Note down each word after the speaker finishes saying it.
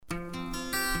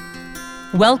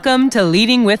Welcome to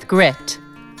Leading with Grit,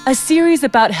 a series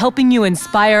about helping you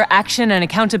inspire action and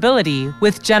accountability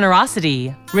with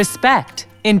generosity, respect,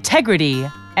 integrity,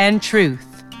 and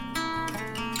truth.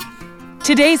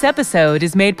 Today's episode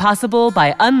is made possible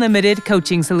by Unlimited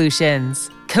Coaching Solutions,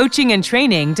 coaching and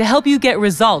training to help you get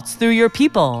results through your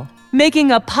people,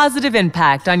 making a positive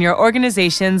impact on your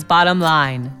organization's bottom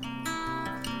line.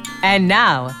 And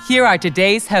now, here are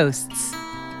today's hosts,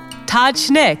 Todd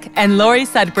Schnick and Lori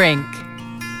Sudbrink.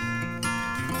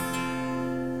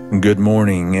 Good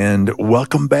morning and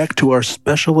welcome back to our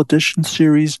special edition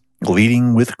series,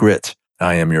 Leading with Grit.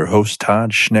 I am your host,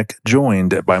 Todd Schnick,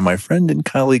 joined by my friend and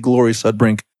colleague, Lori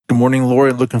Sudbrink. Good morning,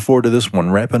 Lori. Looking forward to this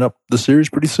one. Wrapping up the series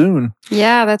pretty soon.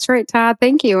 Yeah, that's right, Todd.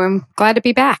 Thank you. I'm glad to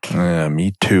be back.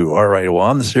 Me too. All right. Well,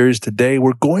 on the series today,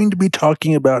 we're going to be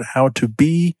talking about how to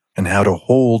be and how to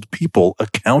hold people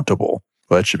accountable.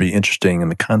 Well, that should be interesting in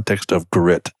the context of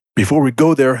grit. Before we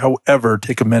go there, however,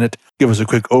 take a minute, give us a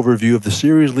quick overview of the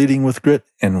series Leading with Grit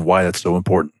and why that's so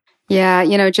important.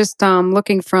 Yeah, just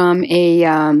looking from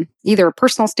a either a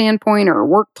personal standpoint or a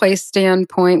workplace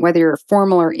standpoint, whether you're a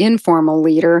formal or informal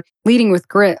leader, Leading with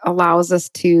Grit allows us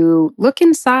to look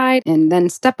inside and then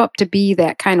step up to be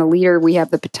that kind of leader we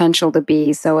have the potential to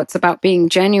be. So it's about being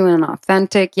genuine and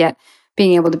authentic, yet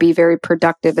being able to be very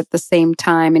productive at the same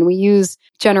time. And we use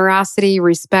generosity,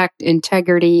 respect,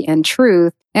 integrity, and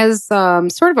truth as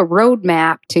sort of a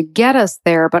roadmap to get us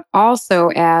there, but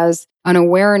also as an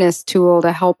awareness tool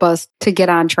to help us to get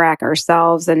on track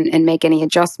ourselves and make any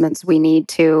adjustments we need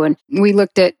to. And we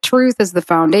looked at truth as the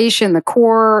foundation, the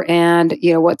core, and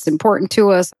what's important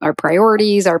to us, our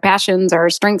priorities, our passions, our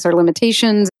strengths, our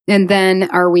limitations. And then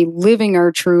are we living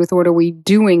our truth? What are we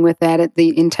doing with that?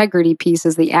 The integrity piece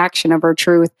is the action of our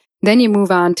truth. Then you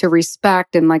move on to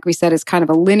respect. And like we said, it's kind of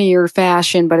a linear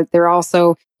fashion, but they're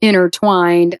also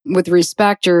intertwined. With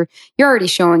respect, you're already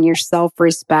showing your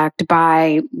self-respect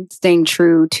by staying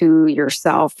true to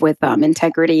yourself with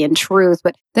integrity and truth.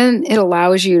 But then it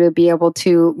allows you to be able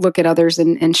to look at others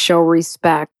and show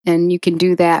respect. And you can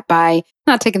do that by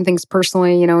not taking things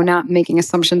personally, not making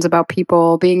assumptions about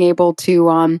people, being able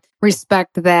to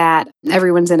respect that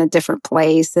everyone's in a different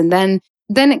place. And then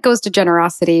it goes to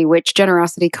generosity, which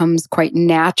generosity comes quite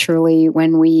naturally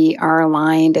when we are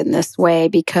aligned in this way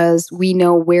because we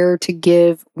know where to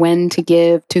give, when to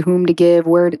give, to whom to give,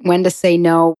 when to say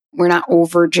no. We're not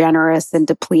over generous and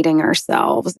depleting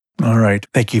ourselves. All right.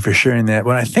 Thank you for sharing that.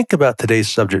 When I think about today's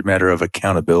subject matter of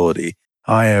accountability,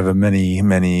 I have many,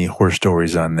 many horror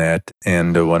stories on that.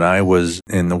 And when I was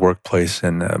in the workplace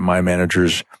and my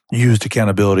managers used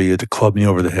accountability to club me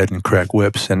over the head and crack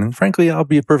whips. And frankly, I'll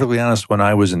be perfectly honest, when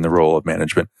I was in the role of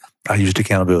management, I used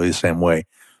accountability the same way.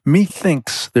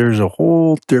 Methinks there's a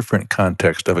whole different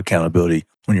context of accountability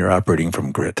when you're operating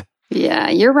from grit. Yeah,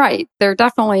 you're right. There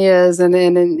definitely is.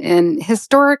 And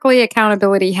historically,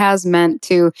 accountability has meant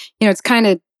to, it's kind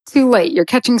of too late. You're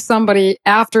catching somebody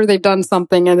after they've done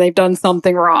something and they've done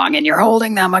something wrong and you're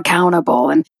holding them accountable.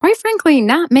 And quite frankly,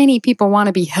 not many people want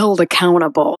to be held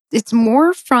accountable. It's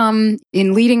more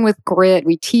in Leading with Grit,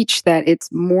 we teach that it's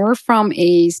more from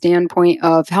a standpoint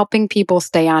of helping people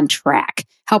stay on track,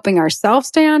 helping ourselves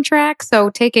stay on track. So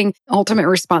taking ultimate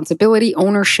responsibility,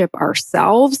 ownership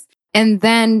ourselves. And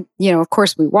then, of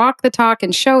course, we walk the talk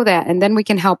and show that. And then we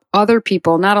can help other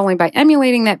people, not only by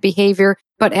emulating that behavior,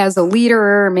 but as a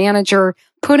leader or manager,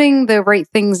 putting the right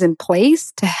things in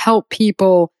place to help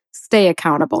people stay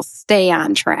accountable, stay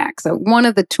on track. So one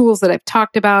of the tools that I've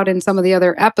talked about in some of the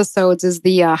other episodes is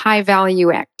the high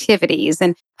value activities.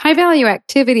 And high value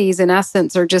activities, in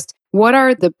essence, are just what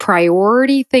are the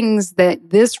priority things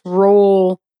that this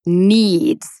role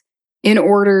needs in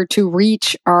order to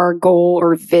reach our goal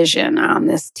or vision on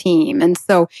this team. And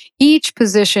so each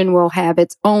position will have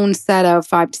its own set of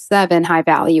 5 to 7 high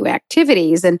value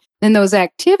activities. And then those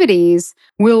activities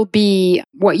will be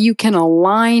what you can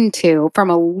align to.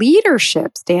 From a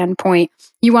leadership standpoint,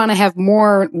 you want to have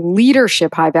more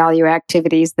leadership high value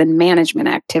activities than management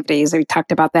activities. We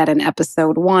talked about that in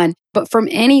episode 1. But from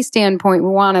any standpoint,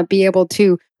 we want to be able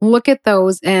to look at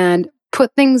those and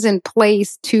put things in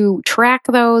place to track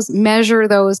those, measure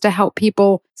those to help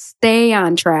people stay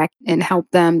on track and help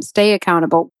them stay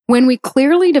accountable. When we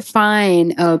clearly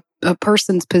define a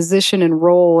person's position and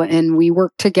role and we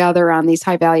work together on these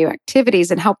high value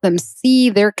activities and help them see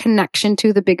their connection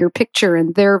to the bigger picture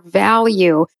and their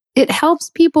value, it helps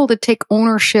people to take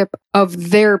ownership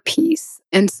of their piece.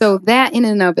 And so that in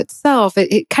and of itself,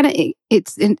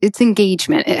 it's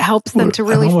engagement. It helps them to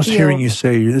really I'm almost feel, hearing you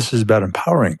say this is about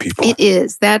empowering people. It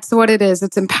is. That's what it is.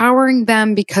 It's empowering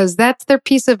them because that's their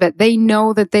piece of it. They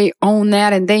know that they own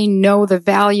that and they know the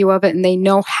value of it and they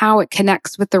know how it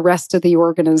connects with the rest of the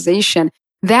organization.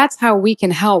 That's how we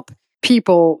can help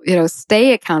people,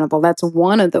 stay accountable. That's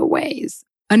one of the ways.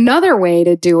 Another way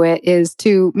to do it is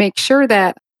to make sure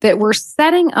that we're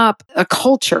setting up a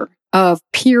culture of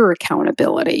peer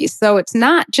accountability. So it's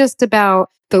not just about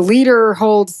the leader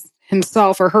holds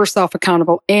himself or herself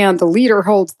accountable and the leader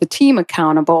holds the team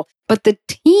accountable, but the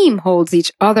team holds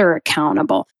each other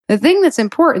accountable. The thing that's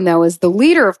important though is the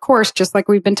leader, of course, just like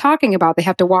we've been talking about, they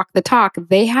have to walk the talk.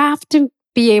 They have to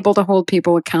be able to hold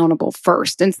people accountable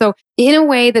first. And so in a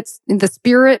way that's in the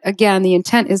spirit, again, the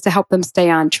intent is to help them stay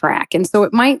on track. And so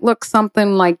it might look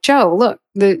something like, Joe, look,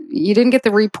 you didn't get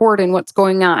the report and what's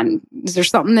going on. Is there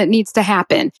something that needs to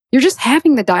happen? You're just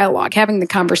having the dialogue, having the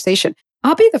conversation.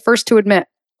 I'll be the first to admit,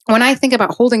 when I think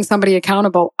about holding somebody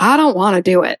accountable, I don't want to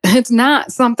do it. It's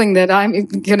not something that I'm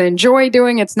going to enjoy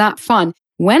doing. It's not fun.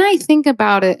 When I think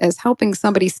about it as helping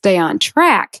somebody stay on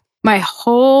track, my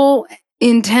whole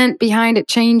intent behind it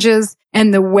changes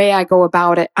and the way I go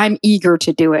about it, I'm eager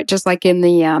to do it, just like in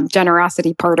the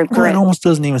generosity part of grit. It almost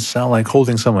doesn't even sound like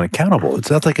holding someone accountable. It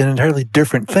sounds like an entirely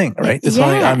different thing, right? It's not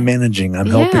like I'm managing, I'm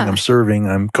helping, I'm serving,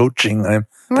 I'm coaching.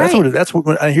 That's what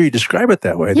when I hear you describe it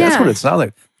that way. That's what it sounds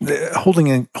like.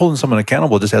 Holding someone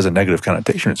accountable just has a negative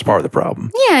connotation. It's part of the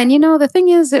problem. Yeah, and the thing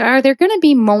is, are there going to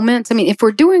be moments? I mean, if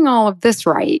we're doing all of this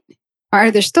right, are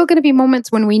there still going to be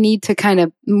moments when we need to kind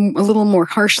of a little more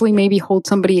harshly maybe hold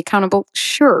somebody accountable?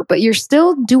 Sure, but you're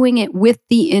still doing it with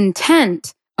the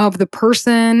intent of the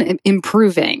person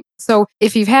improving. So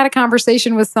if you've had a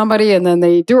conversation with somebody and then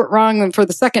they do it wrong for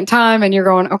the second time and you're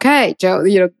going, okay, Joe,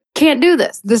 can't do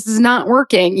this. This is not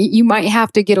working. You might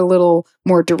have to get a little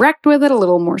more direct with it, a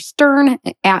little more stern,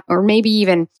 or maybe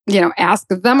even, ask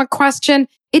them a question.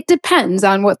 It depends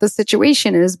on what the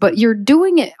situation is, but you're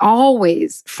doing it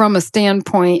always from a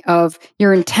standpoint of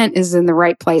your intent is in the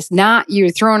right place, not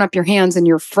you're throwing up your hands and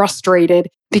you're frustrated,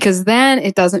 because then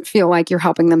it doesn't feel like you're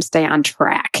helping them stay on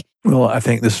track. Well, I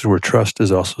think this is where trust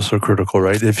is also so critical,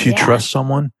 right? If you trust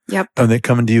someone and they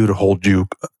come into you to hold you,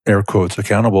 air quotes,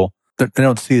 accountable, they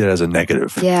don't see that as a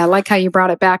negative. Yeah, I like how you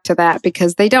brought it back to that,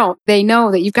 because they don't. They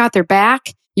know that you've got their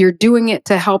back. You're doing it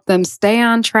to help them stay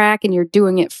on track and you're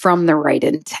doing it from the right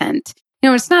intent.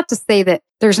 It's not to say that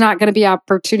there's not going to be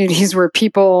opportunities where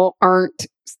people aren't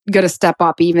going to step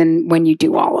up even when you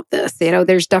do all of this.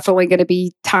 There's definitely going to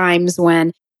be times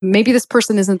when maybe this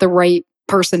person isn't the right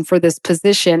person for this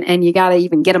position and you got to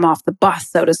even get them off the bus,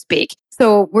 so to speak.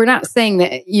 So we're not saying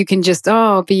that you can just,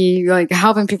 be like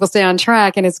helping people stay on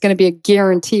track and it's going to be a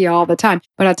guarantee all the time.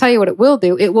 But I'll tell you what it will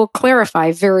do. It will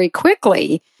clarify very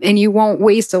quickly and you won't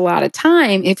waste a lot of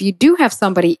time if you do have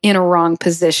somebody in a wrong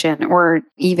position or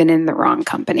even in the wrong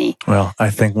company. Well, I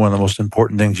think one of the most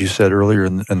important things you said earlier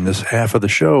in this half of the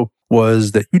show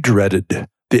was that you dreaded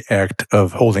the act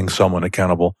of holding someone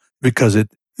accountable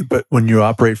but when you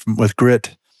operate with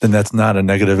grit, then that's not a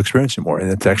negative experience anymore. And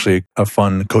it's actually a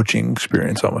fun coaching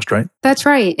experience almost, right? That's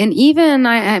right. And even,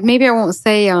 maybe I won't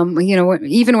say,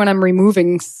 even when I'm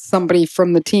removing somebody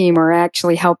from the team or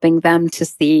actually helping them to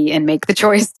see and make the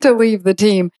choice to leave the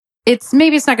team, it's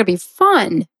not going to be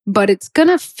fun, but it's going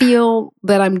to feel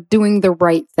that I'm doing the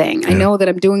right thing. Yeah. I know that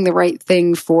I'm doing the right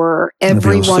thing for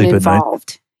everyone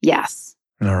involved. Yes.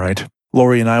 All right.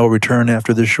 Lori and I will return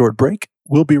after this short break.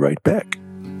 We'll be right back.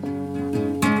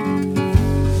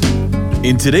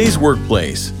 In today's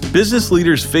workplace, business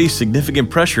leaders face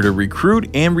significant pressure to recruit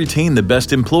and retain the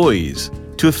best employees,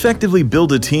 to effectively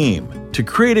build a team, to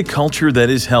create a culture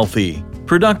that is healthy,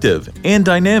 productive, and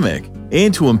dynamic,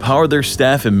 and to empower their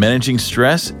staff in managing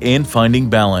stress and finding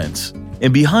balance.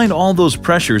 And behind all those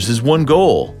pressures is one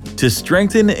goal: to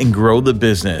strengthen and grow the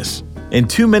business. And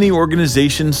too many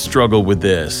organizations struggle with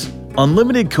this.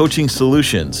 Unlimited Coaching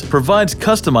Solutions provides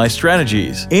customized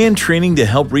strategies and training to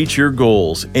help reach your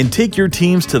goals and take your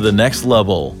teams to the next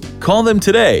level. Call them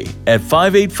today at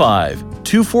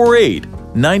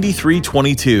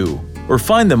 585-248-9322 or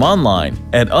find them online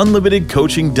at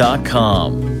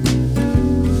unlimitedcoaching.com.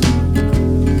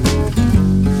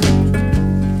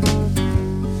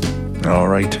 All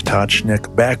right, Todd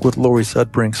Schnick back with Lori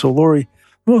Sudbrink. So Lori,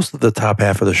 most of the top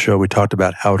half of the show, we talked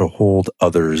about how to hold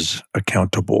others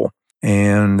accountable.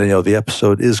 And, the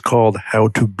episode is called How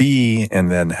to Be and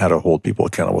then How to Hold People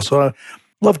Accountable. So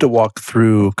love to walk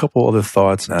through a couple other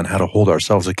thoughts on how to hold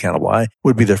ourselves accountable. I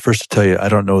would be the first to tell you, I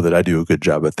don't know that I do a good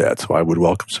job at that. So I would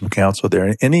welcome some counsel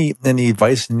there. Any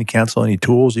advice, any counsel, any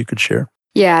tools you could share?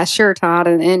 Yeah, sure, Todd.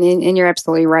 And you're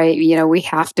absolutely right. We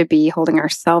have to be holding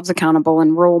ourselves accountable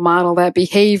and role model that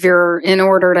behavior in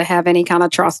order to have any kind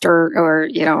of trust or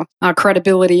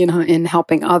credibility in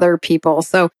helping other people.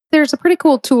 So there's a pretty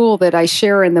cool tool that I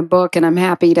share in the book, and I'm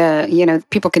happy to,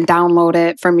 people can download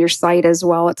it from your site as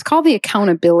well. It's called the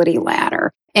Accountability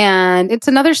Ladder. And it's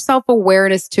another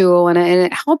self-awareness tool, and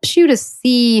it helps you to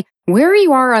see where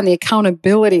you are on the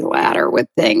accountability ladder with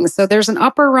things. So there's an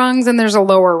upper rungs and there's a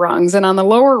lower rungs. And on the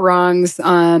lower rungs,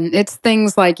 it's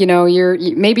things like,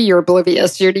 maybe you're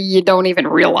oblivious. You don't even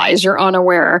realize, you're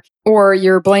unaware, or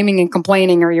you're blaming and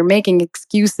complaining, or you're making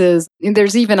excuses. And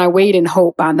there's even a wait and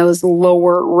hope on those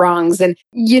lower rungs. And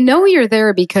you're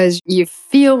there because you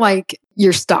feel like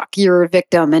you're stuck, you're a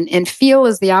victim, and feel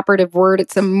is the operative word.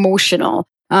 It's emotional.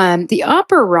 The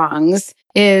upper rungs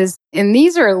is, and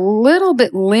these are a little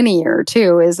bit linear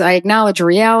too, is I acknowledge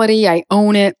reality, I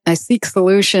own it, I seek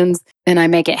solutions, and I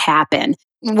make it happen.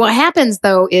 What happens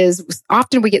though is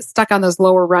often we get stuck on those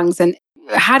lower rungs. And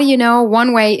how do you know?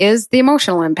 One way is the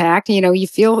emotional impact. You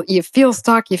feel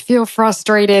stuck, you feel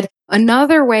frustrated.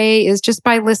 Another way is just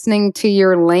by listening to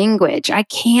your language. I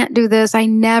can't do this. I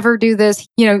never do this.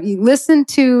 You listen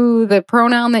to the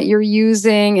pronoun that you're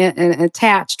using and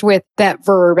attached with that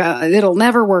verb. It'll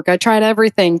never work. I tried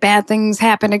everything. Bad things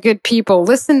happen to good people.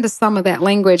 Listen to some of that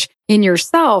language in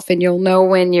yourself and you'll know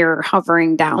when you're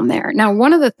hovering down there. Now,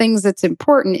 one of the things that's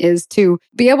important is to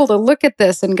be able to look at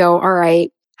this and go, all right,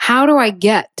 how do I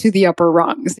get to the upper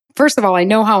rungs? First of all, I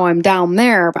know how I'm down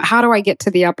there, but how do I get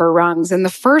to the upper rungs? And the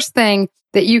first thing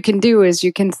that you can do is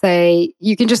you can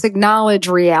just acknowledge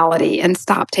reality and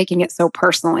stop taking it so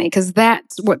personally, because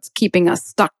that's what's keeping us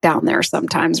stuck down there.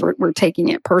 Sometimes we're taking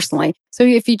it personally. So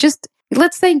if you just,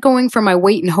 let's say going from my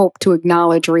wait and hope to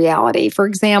acknowledge reality. For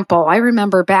example, I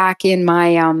remember back in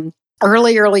my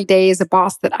early days, a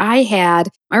boss that I had,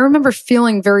 I remember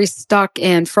feeling very stuck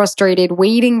and frustrated,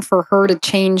 waiting for her to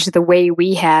change the way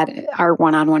we had our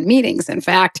one-on-one meetings. In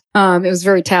fact, it was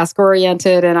very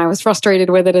task-oriented and I was frustrated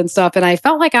with it and stuff. And I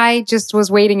felt like I just was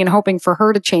waiting and hoping for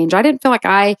her to change. I didn't feel like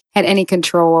I had any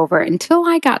control over it until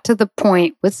I got to the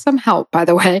point, with some help, by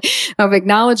the way, of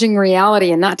acknowledging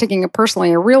reality and not taking it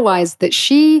personally. I realized that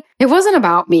it wasn't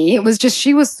about me. It was just,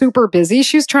 she was super busy.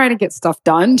 She was trying to get stuff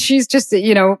done. She's just,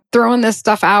 throwing this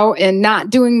stuff out and not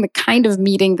doing the kind of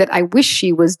meeting that I wish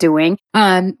she was doing.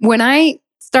 When I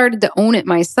started to own it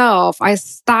myself, I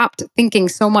stopped thinking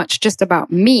so much just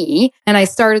about me. And I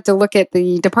started to look at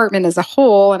the department as a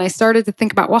whole. And I started to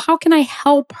think about, well, how can I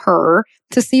help her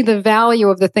to see the value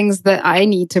of the things that I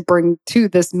need to bring to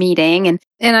this meeting? And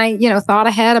I, thought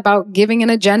ahead about giving an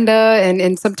agenda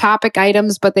and some topic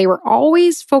items, but they were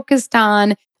always focused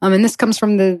on, and this comes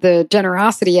from the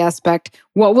generosity aspect,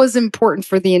 what was important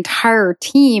for the entire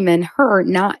team and her,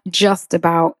 not just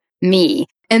about me.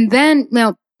 And then,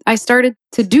 I started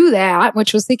to do that,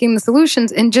 which was seeking the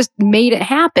solutions, and just made it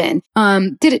happen.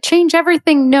 Did it change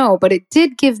everything? No, but it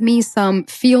did give me some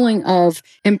feeling of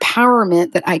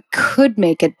empowerment that I could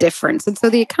make a difference. And so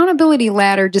the accountability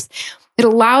ladder it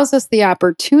allows us the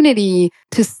opportunity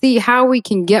to see how we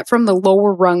can get from the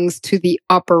lower rungs to the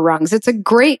upper rungs. It's a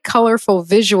great, colorful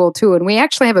visual too. And we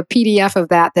actually have a PDF of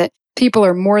that people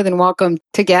are more than welcome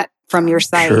to get from your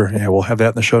site. Sure. Yeah, we'll have that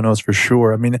in the show notes for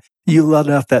sure. I mean, you led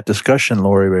off that discussion,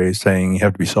 Lori, by saying you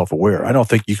have to be self-aware. I don't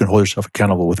think you can hold yourself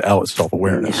accountable without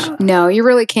self-awareness. No, you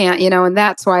really can't, and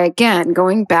that's why, again,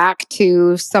 going back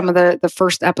to some of the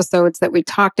first episodes that we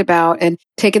talked about and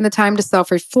taking the time to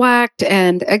self-reflect.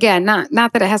 And again, not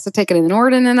that it has to take an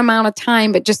inordinate amount of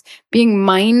time, but just being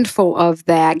mindful of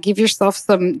that. Give yourself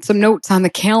some notes on the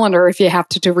calendar if you have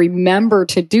to remember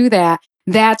to do that.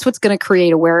 That's what's going to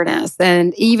create awareness.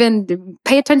 And even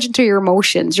pay attention to your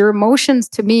emotions. Your emotions,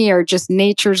 to me, are just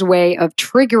nature's way of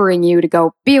triggering you to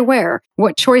go, be aware.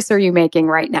 What choice are you making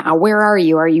right now? Where are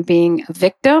you? Are you being a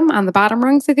victim on the bottom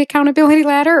rungs of the accountability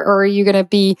ladder, or are you going to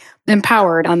be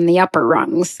empowered on the upper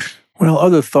rungs? Well,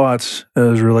 other thoughts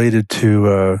as related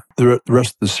to the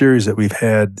rest of the series that we've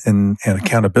had and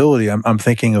accountability. I'm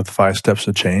thinking of the 5 steps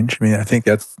of change. I mean, I think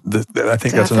that's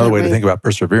another way to think about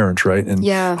perseverance, right? And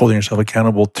holding yourself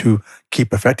accountable to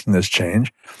keep affecting this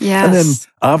change. Yes. And then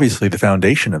obviously the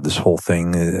foundation of this whole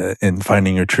thing in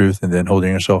finding your truth and then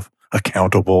holding yourself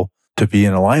accountable to be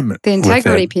in alignment. The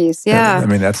integrity piece, yeah. I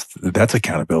mean, that's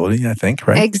accountability, I think,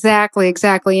 right?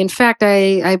 Exactly. In fact,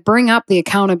 I bring up the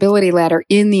accountability ladder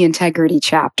in the integrity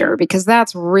chapter because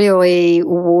that's really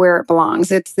where it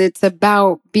belongs. It's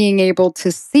about being able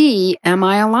to see, am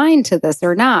I aligned to this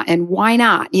or not? And why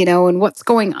not? And what's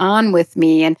going on with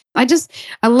me? And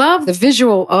I love the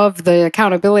visual of the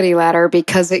accountability ladder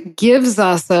because it gives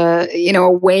us a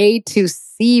way to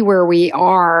see where we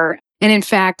are. And in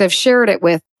fact, I've shared it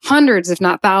with hundreds, if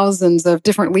not thousands of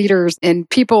different leaders, and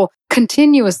people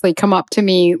continuously come up to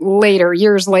me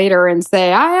years later and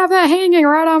say, I have that hanging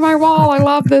right on my wall. I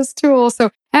love this tool. So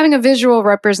having a visual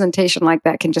representation like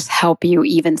that can just help you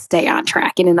even stay on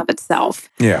track in and of itself.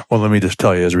 Yeah. Well, let me just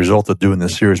tell you, as a result of doing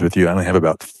this series with you, I only have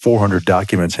about 400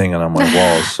 documents hanging on my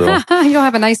walls. So you'll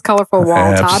have a nice, colorful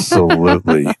wall, Todd.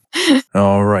 Absolutely.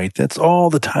 All right. That's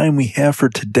all the time we have for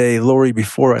today. Lori,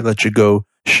 before I let you go,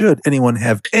 should anyone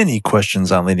have any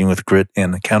questions on Leading with Grit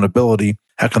and accountability,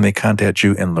 how can they contact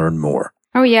you and learn more?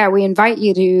 Oh, yeah. We invite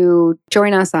you to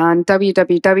join us on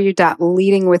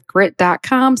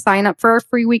www.leadingwithgrit.com. Sign up for our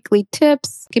free weekly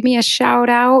tips. Give me a shout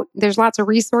out. There's lots of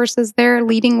resources there.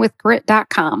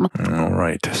 Leadingwithgrit.com. All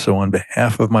right. So on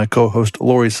behalf of my co-host,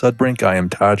 Lori Sudbrink, I am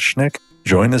Todd Schnick.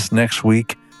 Join us next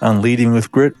week on Leading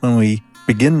with Grit when we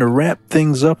begin to wrap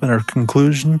things up in our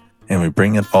conclusion and we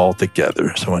bring it all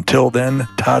together. So until then,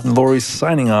 Todd and Lori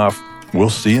signing off. We'll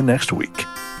see you next week.